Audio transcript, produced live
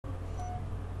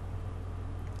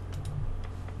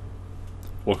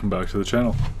Welcome back to the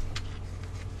channel.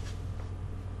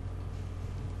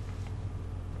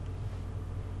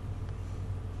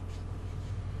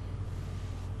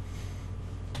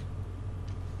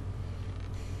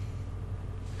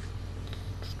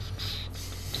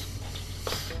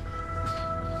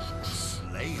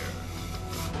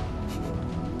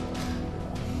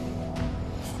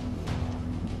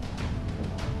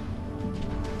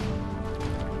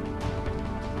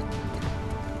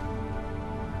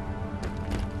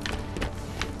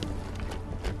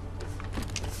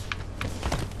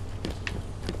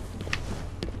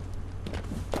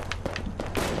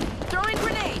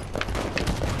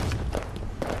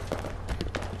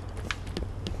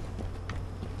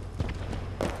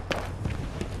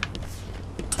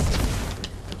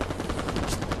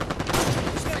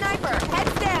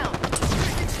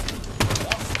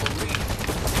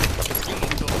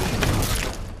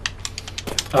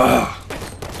 Ah,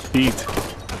 beat.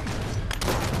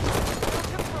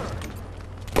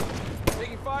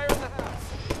 Taking fire in the house.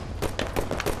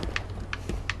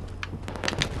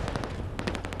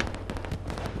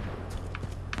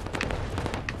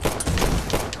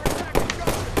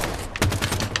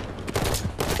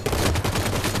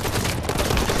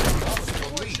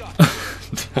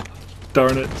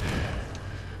 Darn it.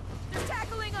 They're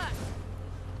tackling us.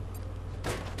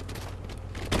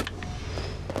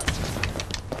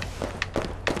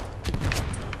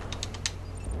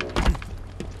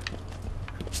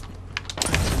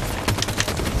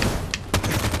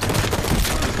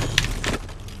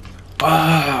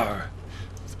 Ah,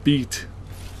 it's beat.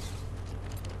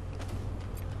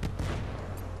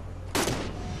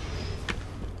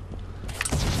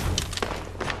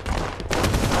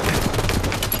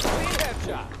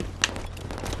 Headshot.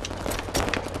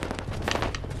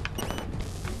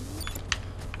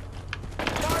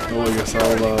 Oh, I guess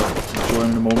I'll join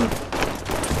in a moment.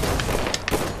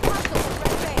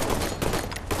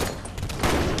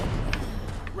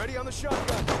 Ready on the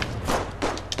shotgun.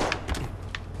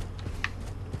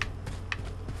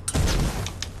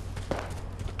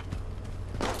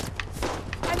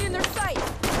 I'm in their sight.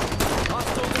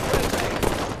 Hostile in red base.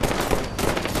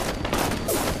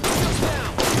 Just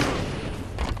down.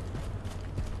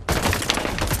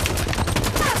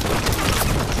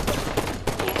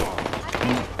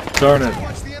 Darn it.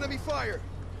 Watch the enemy fire.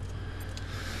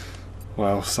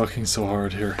 Wow, sucking so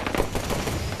hard here.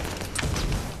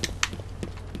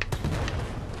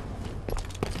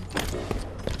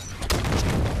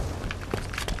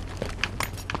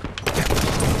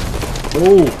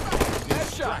 Oh!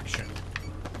 Headshot.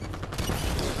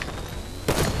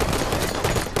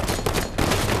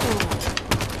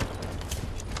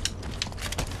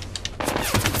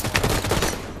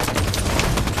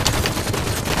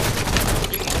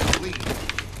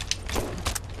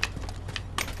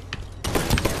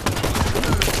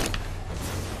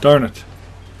 Darn it.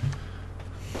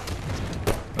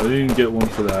 I didn't get one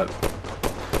for that.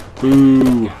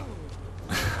 Boo!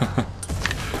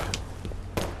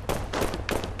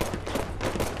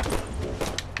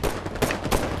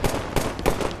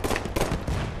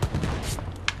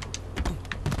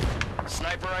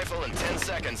 Sniper rifle in 10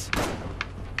 seconds.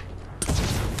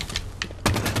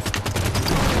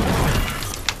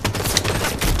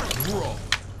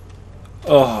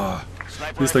 Oh, Sniper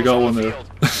at least I got one there.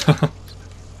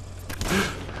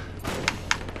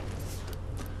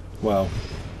 Wow.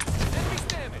 Enemy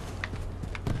damage.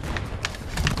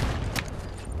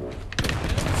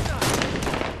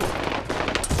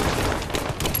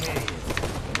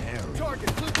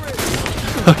 Target blue bridge.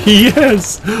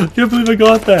 Yes! Can't believe I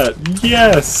got that!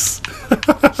 Yes!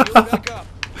 Shield back up.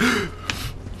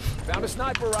 Found a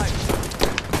sniper rifle.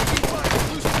 Keep fire.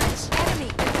 Blue streets. Enemy,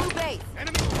 blue base.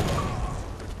 Enemy.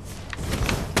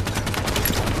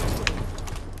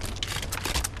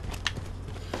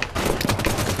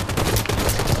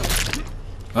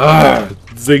 Ah!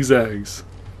 Zigzags.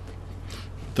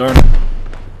 Darn it.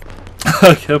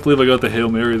 I can't believe I got the Hail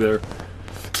Mary there.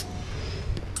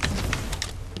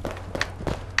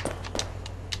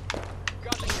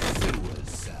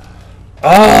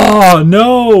 Ah,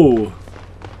 no!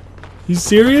 You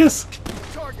serious?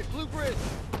 Target blue bridge.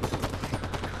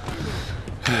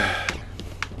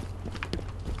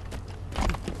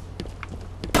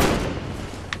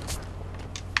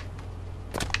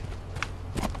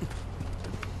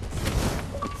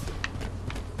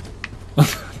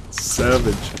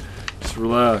 Savage. Just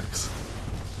relax.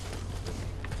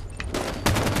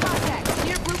 Contact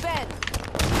near blue bed.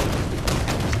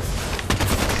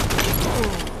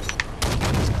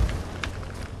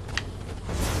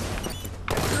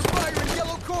 They're fire in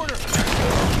yellow corner.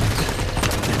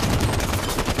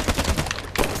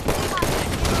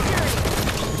 Contact.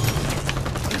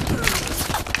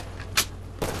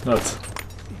 Nuts.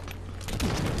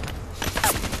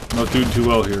 Not doing too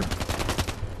well here.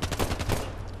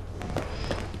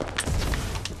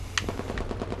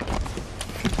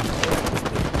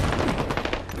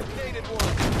 Needed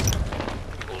one.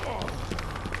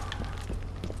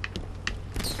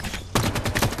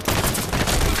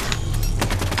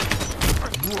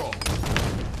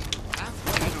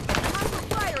 Hostile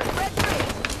fire at red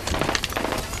bridge.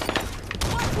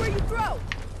 Watch where you throw.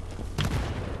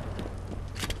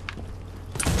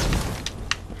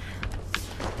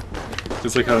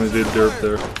 It's like how they did dirt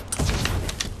there.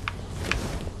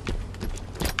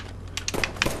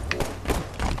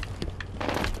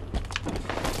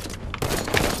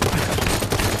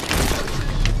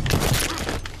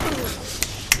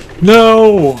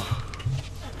 No!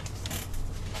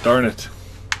 Darn it.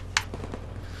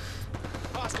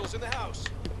 Hostiles in the house.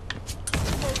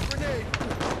 Throw grenade.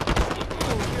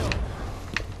 Oh, kill.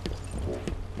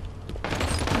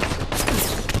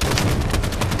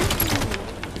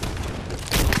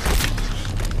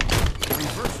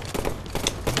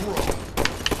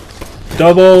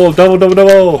 Double! Double, double,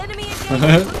 double! Enemy engaged blue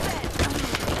bed.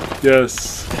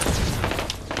 Yes.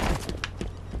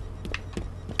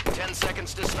 10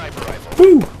 seconds to sniper rifle.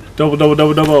 Woo! Double, double,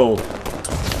 double, double!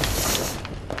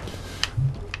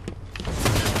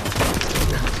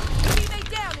 Teammate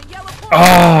down in yellow point.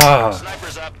 Ah!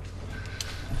 Sniper's up.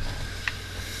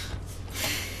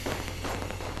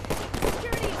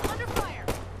 Security is under fire.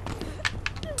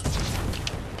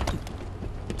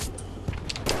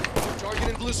 Target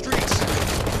in blue streets.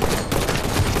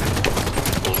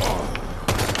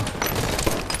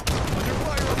 Under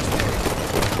fire on the stairs.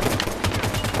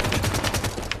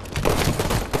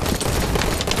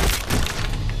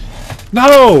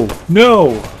 No!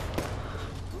 No!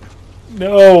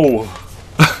 No!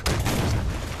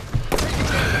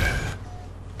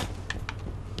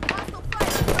 Hostile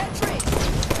fire at red bridge.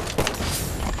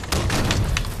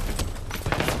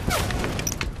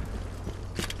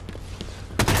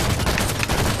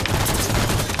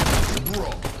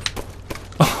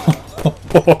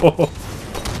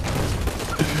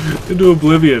 Into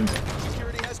oblivion.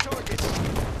 Security has targets.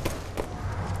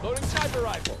 Loading sniper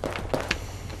rifle.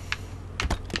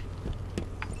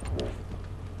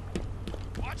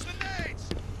 Watch the nades.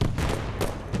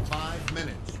 5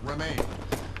 minutes remain.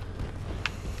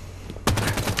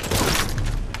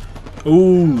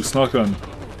 Ooh, snuck gun.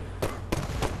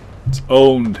 It's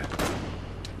owned.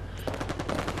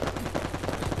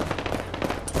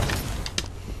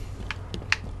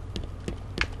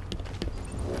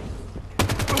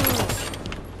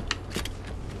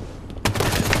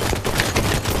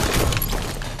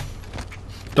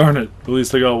 Darn it, at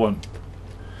least I got one.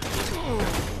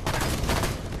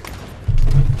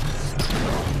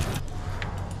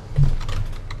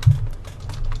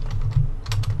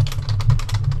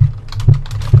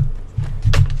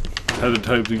 Had to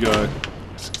type the guy.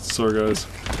 Sorry guys.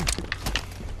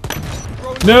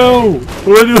 No!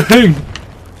 What am I doing?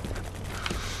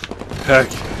 Heck.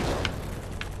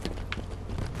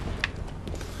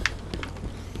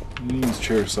 This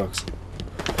chair sucks.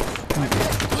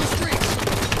 Blue streets.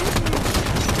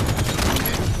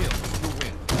 Kill to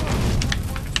win.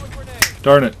 One grenade.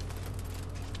 Darn it.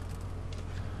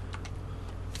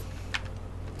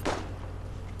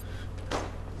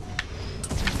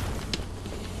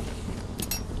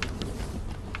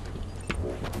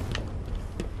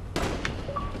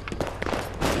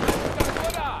 Got a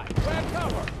good eye. Grab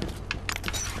cover.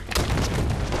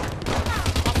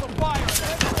 Hostile fire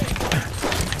at red bridge.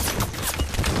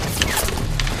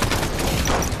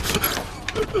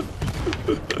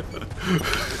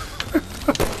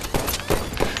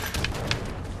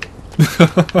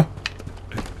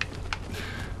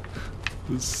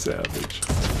 This is savage.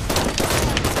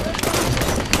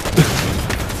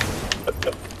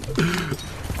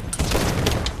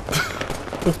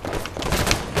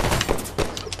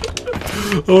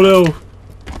 Oh no!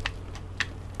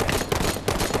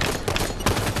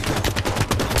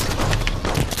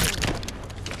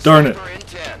 Darn it. Sniper in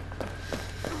 10.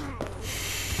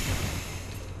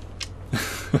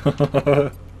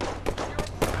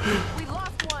 We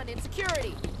lost one in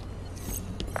security.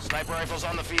 Sniper rifle's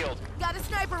on the field. Got a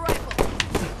sniper rifle.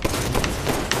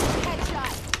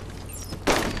 Headshot.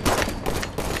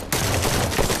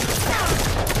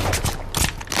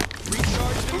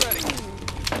 Recharged and ready.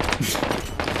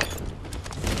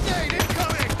 Nade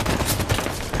incoming.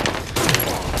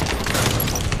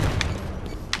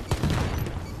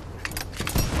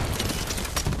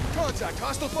 Contact.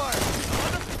 Hostile fire.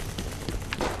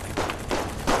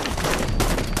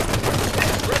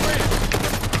 Red bridge.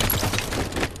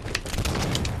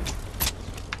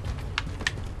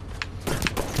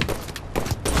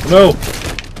 No!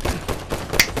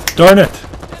 Darn it!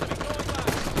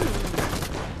 Enemy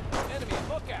going by. Enemy,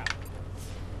 look out.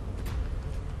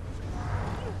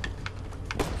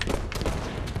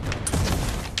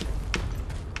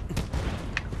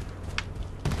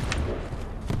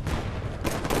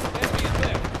 Enemy in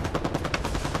there.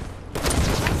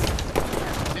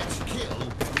 Next kill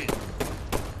win.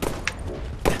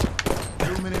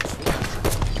 2 minutes left.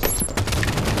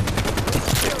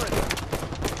 Security.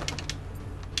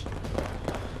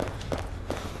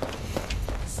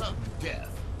 Sudden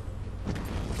death.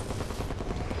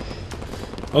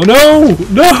 Oh no!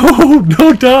 No!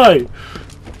 Don't die!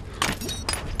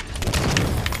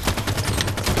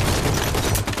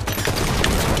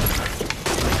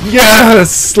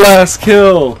 Yes! Last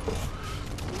kill!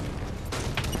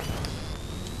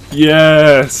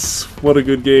 Yes! What a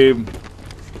good game.